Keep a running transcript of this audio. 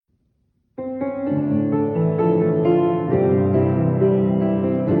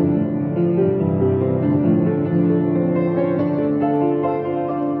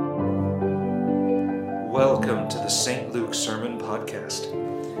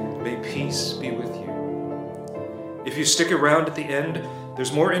May peace be with you. If you stick around at the end,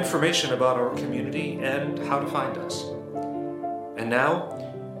 there's more information about our community and how to find us. And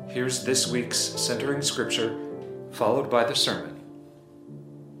now, here's this week's Centering Scripture, followed by the sermon.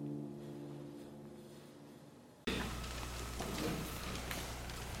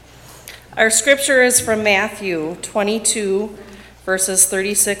 Our scripture is from Matthew 22, verses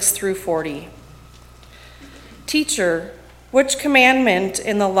 36 through 40. Teacher, which commandment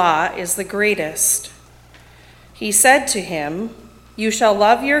in the law is the greatest? He said to him, You shall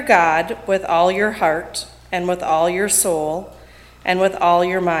love your God with all your heart, and with all your soul, and with all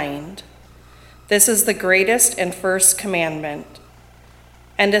your mind. This is the greatest and first commandment.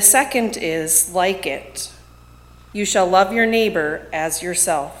 And a second is like it. You shall love your neighbor as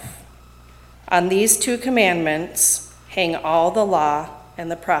yourself. On these two commandments hang all the law and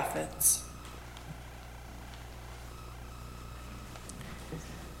the prophets.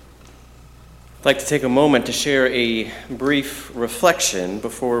 I'd like to take a moment to share a brief reflection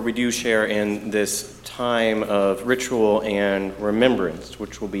before we do share in this time of ritual and remembrance,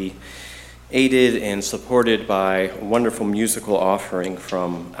 which will be aided and supported by a wonderful musical offering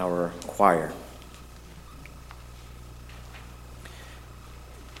from our choir.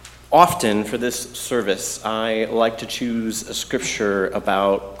 Often for this service, I like to choose a scripture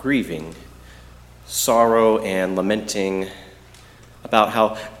about grieving, sorrow, and lamenting, about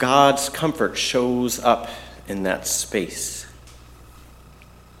how God's comfort shows up in that space.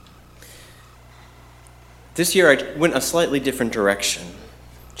 This year I went a slightly different direction,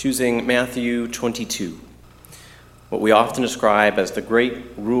 choosing Matthew 22, what we often describe as the great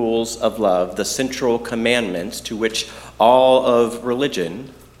rules of love, the central commandments to which all of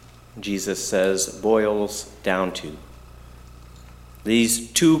religion, Jesus says, boils down to.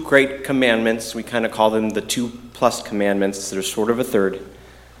 These two great commandments, we kind of call them the 2+ commandments. They're sort of a third.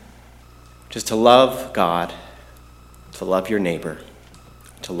 Just to love God, to love your neighbor,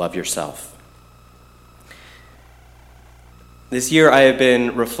 to love yourself. This year I have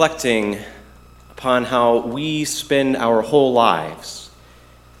been reflecting upon how we spend our whole lives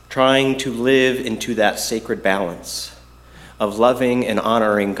trying to live into that sacred balance of loving and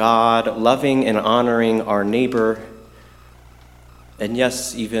honoring God, loving and honoring our neighbor, and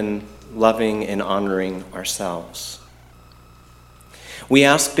yes, even loving and honoring ourselves. We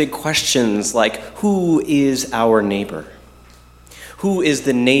ask big questions like, who is our neighbor? Who is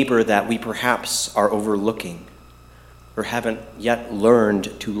the neighbor that we perhaps are overlooking or haven't yet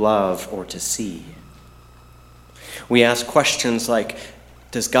learned to love or to see? We ask questions like,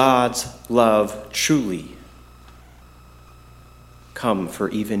 does God's love truly come for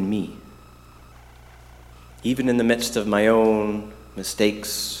even me? Even in the midst of my own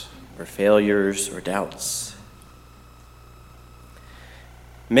mistakes or failures or doubts.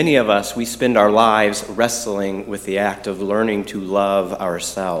 Many of us, we spend our lives wrestling with the act of learning to love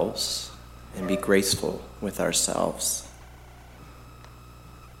ourselves and be graceful with ourselves.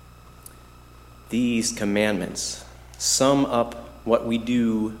 These commandments sum up what we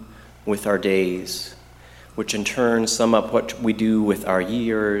do with our days, which in turn sum up what we do with our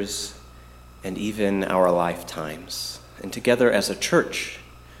years and even our lifetimes. And together as a church,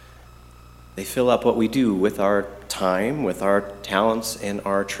 they fill up what we do with our time, with our talents, and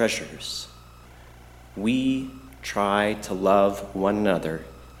our treasures. We try to love one another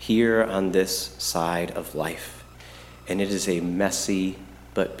here on this side of life. And it is a messy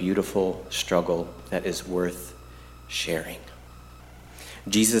but beautiful struggle that is worth sharing.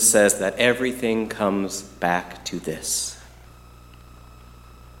 Jesus says that everything comes back to this.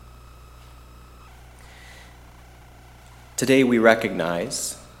 Today we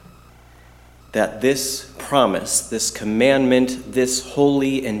recognize that this promise, this commandment, this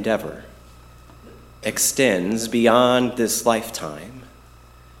holy endeavor extends beyond this lifetime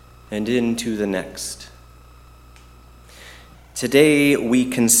and into the next. Today we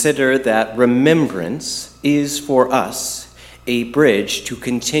consider that remembrance is for us a bridge to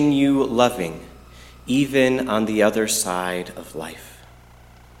continue loving, even on the other side of life.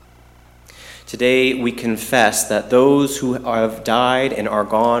 Today we confess that those who have died and are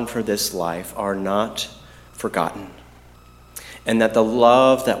gone for this life are not forgotten, and that the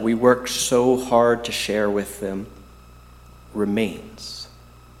love that we worked so hard to share with them remains.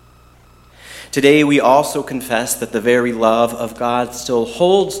 Today we also confess that the very love of God still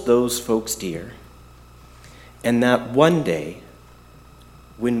holds those folks dear, and that one day,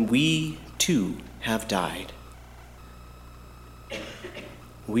 when we too have died,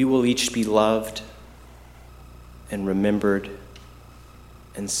 we will each be loved and remembered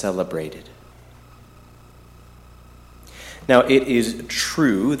and celebrated. Now, it is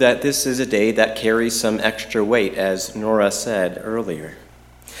true that this is a day that carries some extra weight, as Nora said earlier.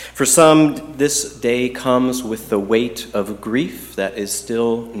 For some, this day comes with the weight of grief that is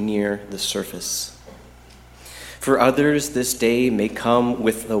still near the surface. For others, this day may come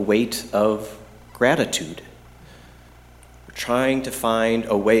with the weight of gratitude. We're trying to find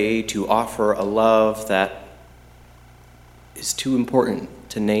a way to offer a love that is too important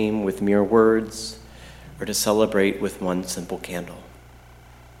to name with mere words or to celebrate with one simple candle.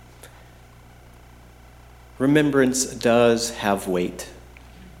 Remembrance does have weight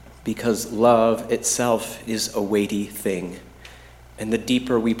because love itself is a weighty thing. And the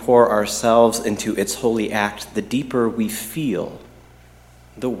deeper we pour ourselves into its holy act, the deeper we feel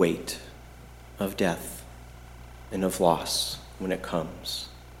the weight of death and of loss when it comes.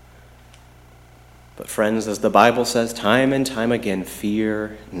 But friends, as the Bible says time and time again,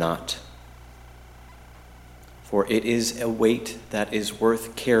 fear not. For it is a weight that is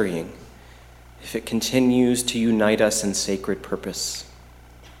worth carrying if it continues to unite us in sacred purpose.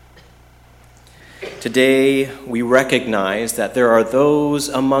 Today, we recognize that there are those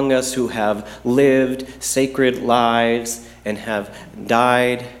among us who have lived sacred lives and have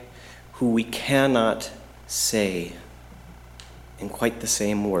died who we cannot say in quite the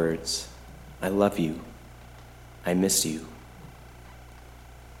same words, I love you, I miss you.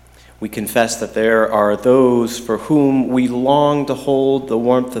 We confess that there are those for whom we long to hold the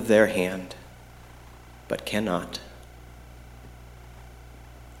warmth of their hand, but cannot.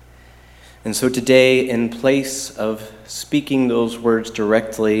 And so today, in place of speaking those words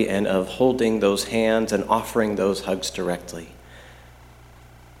directly and of holding those hands and offering those hugs directly,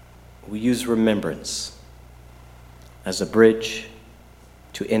 we use remembrance as a bridge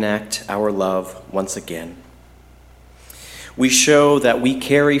to enact our love once again. We show that we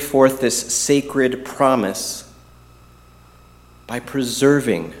carry forth this sacred promise by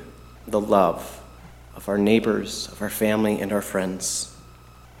preserving the love of our neighbors, of our family, and our friends.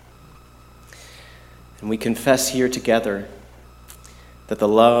 And we confess here together that the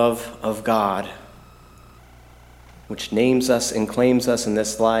love of God, which names us and claims us in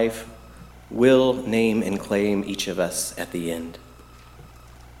this life, will name and claim each of us at the end.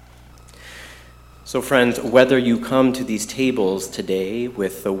 So friends, whether you come to these tables today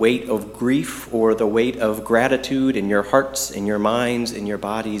with the weight of grief or the weight of gratitude in your hearts, in your minds, in your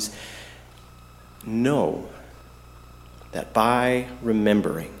bodies, know that by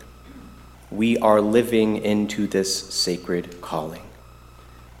remembering, we are living into this sacred calling.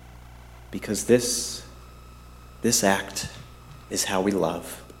 Because this act is how we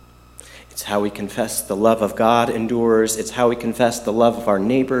love. It's how we confess the love of God endures. It's how we confess the love of our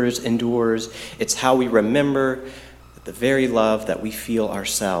neighbors endures. It's how we remember that the very love that we feel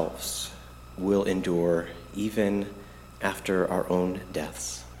ourselves will endure even after our own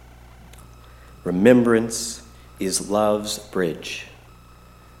deaths. Remembrance is love's bridge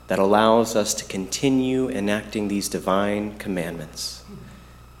that allows us to continue enacting these divine commandments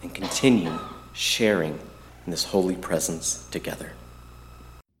and continue sharing in this holy presence together.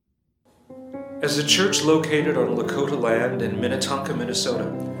 As a church located on Lakota land in Minnetonka,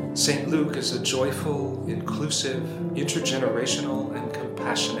 Minnesota, St. Luke is a joyful, inclusive, intergenerational, and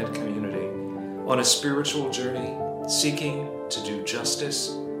compassionate community on a spiritual journey, seeking to do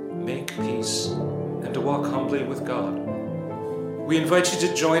justice, make peace, and to walk humbly with God. We invite you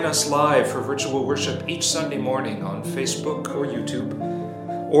to join us live for virtual worship each Sunday morning on Facebook or YouTube,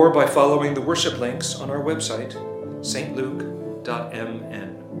 or by following the worship links on our website, stluke.mn.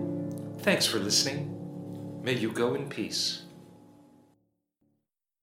 Thanks for listening. May you go in peace.